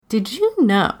Did you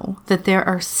know that there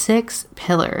are 6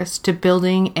 pillars to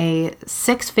building a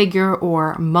 6-figure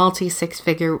or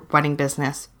multi-6-figure wedding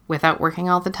business without working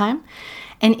all the time?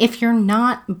 And if you're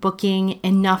not booking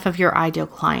enough of your ideal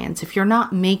clients, if you're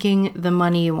not making the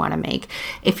money you want to make,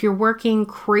 if you're working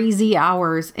crazy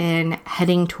hours and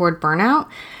heading toward burnout,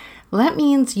 well, that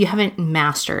means you haven't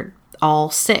mastered all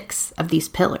 6 of these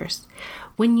pillars.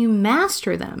 When you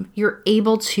master them, you're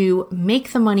able to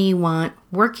make the money you want,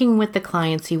 working with the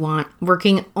clients you want,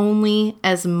 working only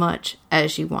as much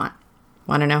as you want.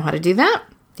 Want to know how to do that?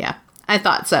 Yeah, I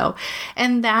thought so.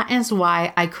 And that is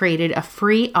why I created a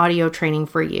free audio training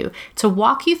for you to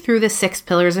walk you through the 6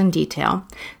 pillars in detail,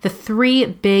 the 3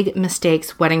 big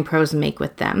mistakes wedding pros make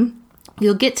with them.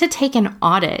 You'll get to take an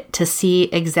audit to see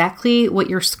exactly what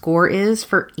your score is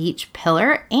for each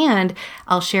pillar, and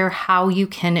I'll share how you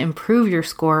can improve your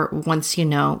score once you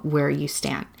know where you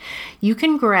stand. You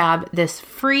can grab this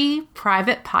free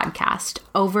private podcast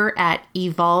over at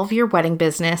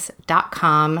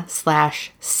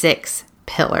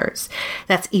evolveyourweddingbusiness.com/6pillars.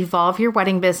 That's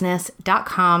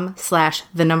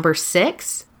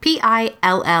evolveyourweddingbusiness.com/6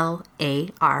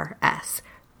 PILLARS.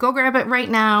 Go grab it right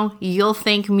now. You'll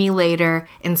thank me later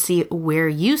and see where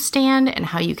you stand and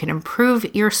how you can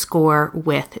improve your score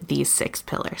with these 6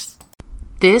 pillars.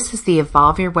 This is the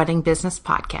Evolve Your Wedding Business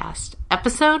podcast,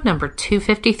 episode number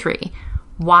 253,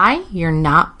 Why You're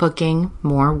Not Booking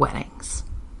More Weddings.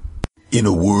 In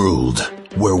a world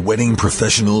where wedding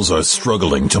professionals are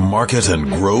struggling to market and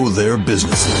grow their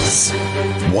businesses,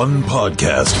 one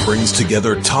podcast brings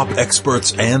together top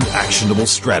experts and actionable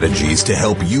strategies to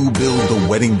help you build the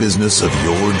wedding business of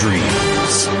your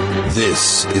dreams.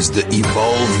 This is the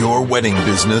Evolve Your Wedding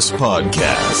Business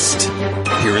podcast.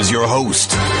 Here is your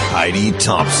host, Heidi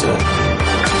Thompson.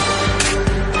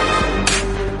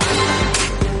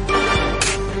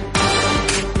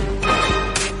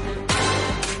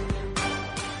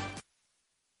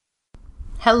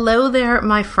 Hello there,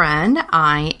 my friend.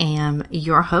 I am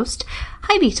your host,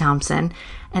 Heidi Thompson,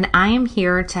 and I am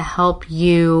here to help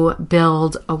you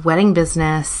build a wedding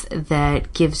business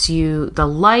that gives you the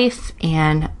life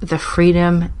and the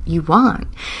freedom you want.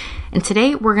 And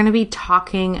today we're going to be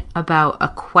talking about a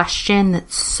question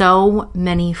that so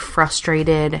many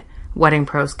frustrated wedding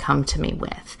pros come to me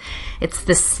with. It's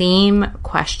the same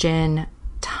question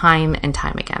time and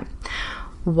time again.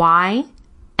 Why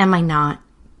am I not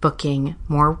booking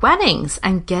more weddings?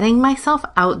 I'm getting myself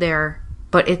out there,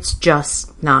 but it's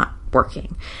just not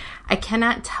working. I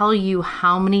cannot tell you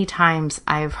how many times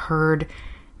I've heard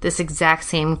this exact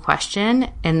same question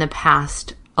in the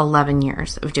past 11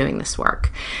 years of doing this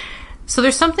work. So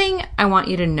there's something I want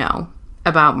you to know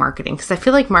about marketing, because I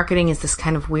feel like marketing is this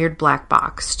kind of weird black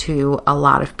box to a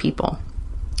lot of people.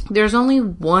 There's only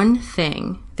one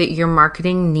thing that your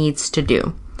marketing needs to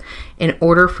do in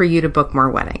order for you to book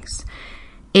more weddings.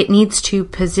 It needs to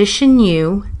position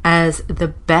you as the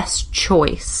best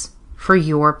choice for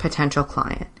your potential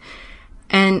client.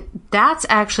 And that's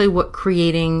actually what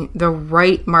creating the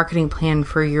right marketing plan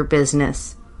for your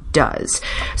business does.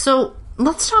 So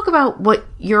let's talk about what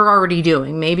you're already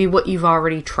doing, maybe what you've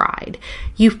already tried.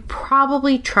 You've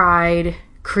probably tried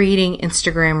creating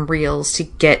Instagram Reels to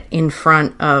get in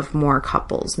front of more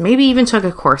couples, maybe even took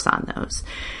a course on those.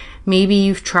 Maybe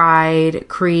you've tried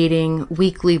creating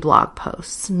weekly blog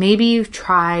posts. Maybe you've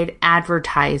tried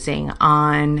advertising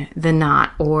on The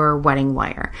Knot or Wedding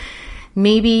Wire.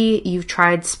 Maybe you've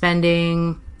tried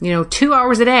spending, 2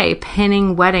 hours a day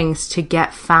pinning weddings to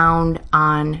get found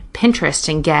on Pinterest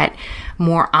and get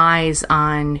more eyes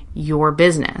on your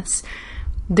business.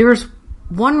 There's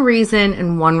one reason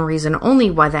and one reason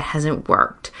only why that hasn't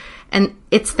worked. And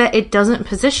it's that it doesn't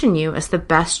position you as the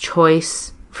best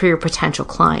choice for your potential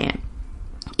client.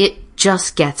 It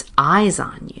just gets eyes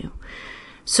on you.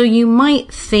 So you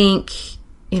might think,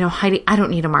 Heidi, I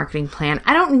don't need a marketing plan.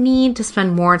 I don't need to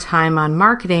spend more time on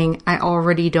marketing. I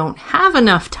already don't have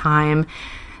enough time.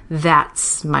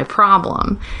 That's my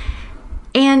problem.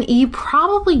 And you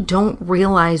probably don't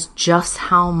realize just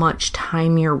how much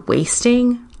time you're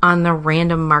wasting on the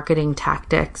random marketing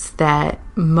tactics that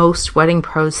most wedding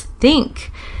pros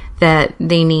think that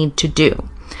they need to do.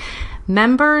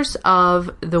 Members of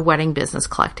the Wedding Business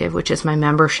Collective, which is my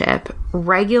membership,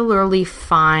 regularly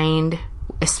find,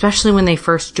 especially when they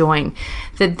first join,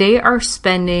 that they are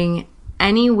spending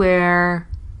anywhere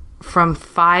from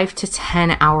 5 to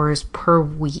 10 hours per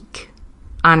week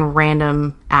on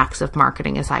random acts of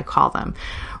marketing, as I call them,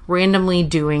 randomly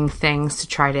doing things to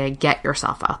try to get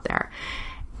yourself out there.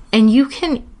 And you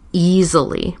can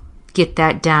easily get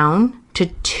that down to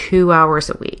 2 hours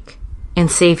a week and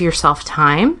save yourself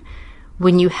time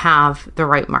when you have the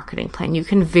right marketing plan. You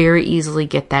can very easily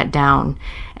get that down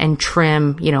and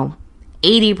trim,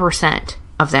 80%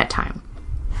 of that time.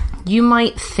 You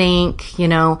might think,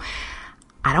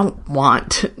 I don't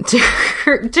want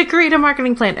to create a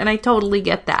marketing plan. And I totally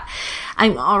get that.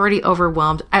 I'm already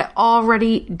overwhelmed. I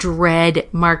already dread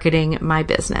marketing my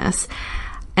business.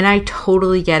 And I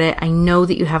totally get it. I know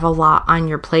that you have a lot on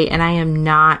your plate, and I am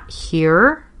not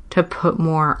here to put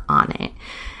more on it.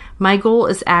 My goal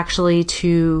is actually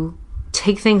to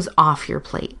take things off your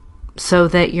plate so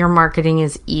that your marketing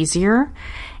is easier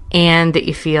and that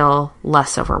you feel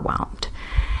less overwhelmed.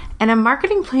 And a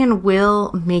marketing plan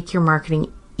will make your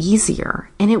marketing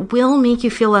easier, and it will make you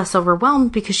feel less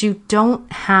overwhelmed because you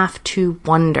don't have to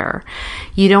wonder.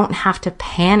 You don't have to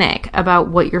panic about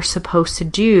what you're supposed to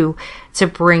do to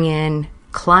bring in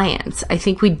clients. I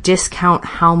think we discount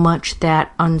how much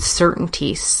that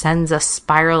uncertainty sends us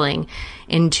spiraling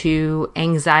into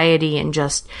anxiety and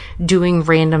just doing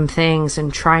random things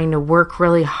and trying to work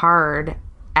really hard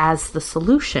as the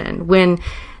solution, when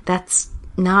that's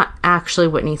not actually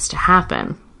what needs to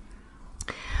happen.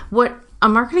 What a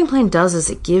marketing plan does is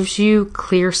it gives you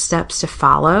clear steps to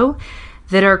follow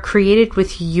that are created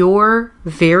with your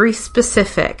very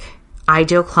specific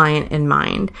ideal client in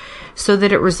mind, so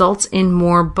that it results in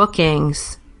more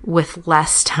bookings with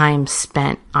less time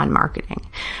spent on marketing.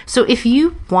 So if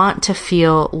you want to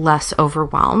feel less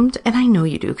overwhelmed, and I know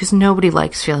you do because nobody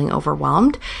likes feeling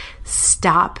overwhelmed,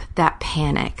 stop that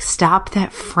panic, stop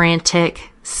that frantic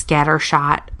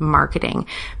scattershot marketing,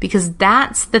 because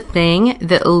that's the thing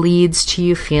that leads to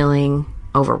you feeling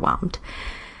overwhelmed.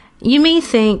 You may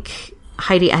think,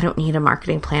 Heidi, I don't need a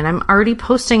marketing plan. I'm already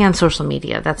posting on social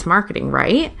media. That's marketing,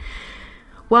 right?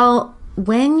 Well,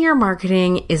 when your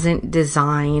marketing isn't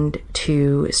designed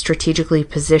to strategically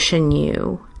position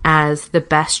you as the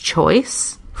best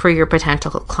choice for your potential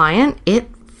client, it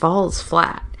falls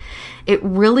flat. It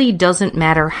really doesn't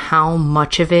matter how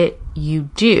much of it you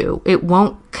do. It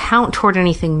won't count toward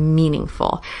anything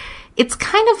meaningful. It's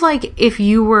kind of like if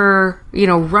you were,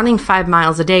 running 5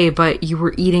 miles a day, but you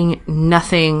were eating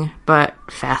nothing but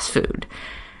fast food.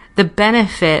 The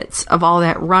benefits of all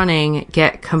that running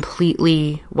get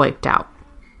completely wiped out.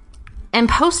 And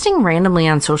posting randomly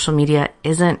on social media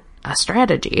isn't a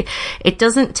strategy. It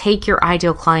doesn't take your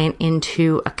ideal client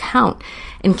into account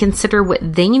and consider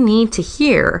what they need to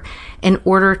hear in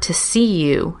order to see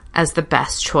you as the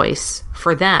best choice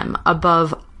for them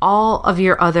above all of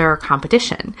your other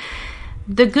competition.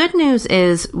 The good news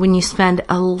is when you spend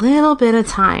a little bit of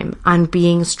time on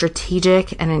being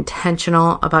strategic and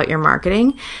intentional about your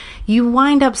marketing, you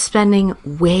wind up spending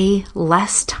way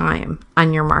less time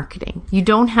on your marketing. You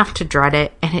don't have to dread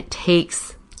it, and it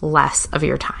takes less of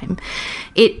your time.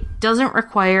 It doesn't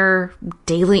require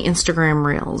daily Instagram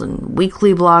reels and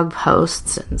weekly blog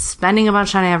posts and spending a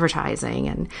bunch on advertising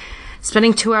and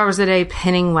spending 2 hours a day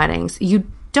pinning weddings.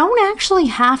 You don't actually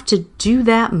have to do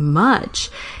that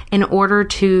much in order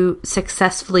to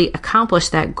successfully accomplish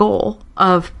that goal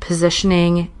of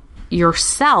positioning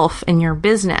yourself and your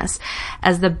business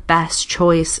as the best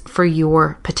choice for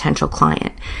your potential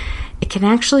client. It can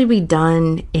actually be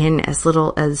done in as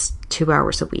little as 2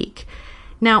 hours a week.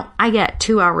 Now, I get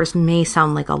 2 hours may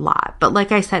sound like a lot, but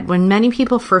like I said, when many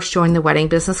people first join the Wedding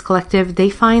Business Collective,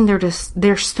 they find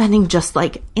they're spending just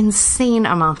like insane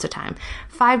amounts of time,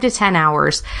 5 to 10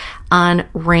 hours on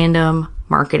random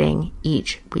marketing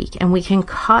each week. And we can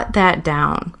cut that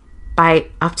down by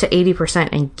up to 80%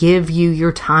 and give you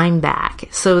your time back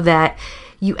so that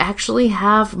you actually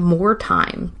have more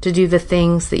time to do the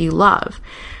things that you love.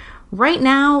 Right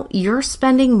now, you're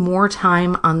spending more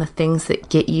time on the things that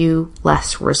get you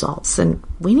less results, and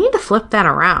we need to flip that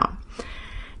around.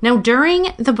 Now, during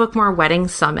the Book More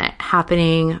Weddings Summit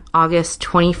happening August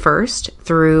 21st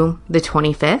through the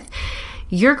 25th,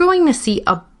 you're going to see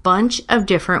a bunch of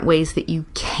different ways that you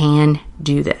can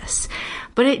do this,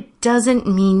 but it doesn't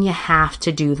mean you have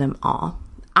to do them all.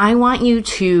 I want you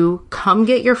to come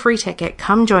get your free ticket,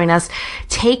 come join us,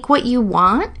 take what you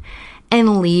want,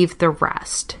 and leave the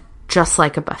rest. Just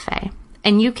like a buffet.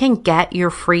 And you can get your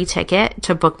free ticket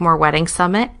to Book More Weddings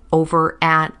Summit over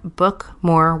at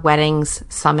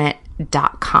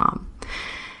bookmoreweddingssummit.com.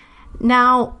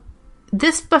 Now,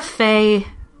 this buffet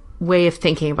way of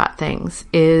thinking about things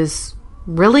is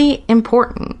really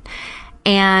important.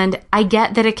 And I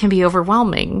get that it can be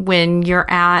overwhelming when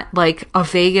you're at like a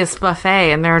Vegas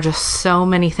buffet and there are just so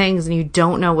many things and you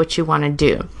don't know what you want to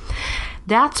do.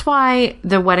 That's why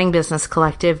the Wedding Business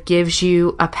Collective gives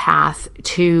you a path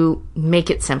to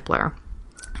make it simpler.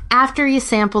 After you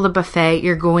sample the buffet,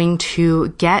 you're going to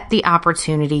get the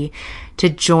opportunity to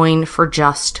join for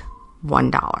just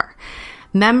 $1.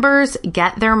 Members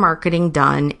get their marketing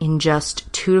done in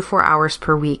just 2 to 4 hours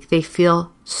per week. They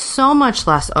feel so much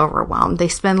less overwhelmed. They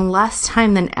spend less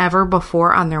time than ever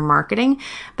before on their marketing,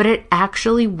 but it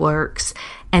actually works,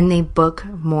 and they book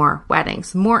more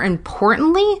weddings. More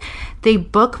importantly, they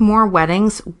book more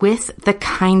weddings with the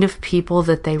kind of people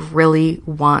that they really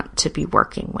want to be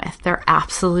working with. Their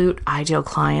absolute ideal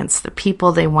clients, the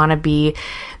people they want to be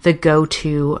the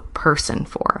go-to person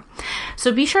for.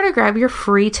 So be sure to grab your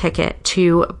free ticket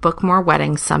to Book More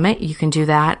Weddings Summit. You can do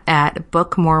that at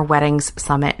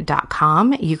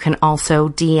bookmoreweddingssummit.com. You can also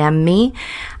DM me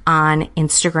on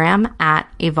Instagram at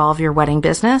Evolve Your Wedding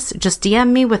Business. Just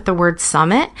DM me with the word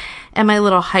summit, and my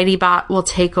little Heidi bot will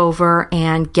take over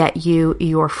and get you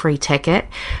your free ticket.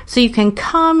 So you can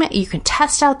come, you can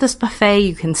test out this buffet,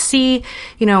 you can see,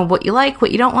 what you like,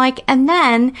 what you don't like, and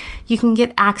then you can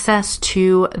get access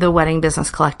to the Wedding Business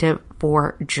Collective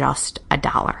for just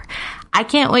 $1. I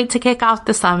can't wait to kick off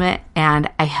the summit, and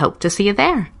I hope to see you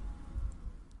there.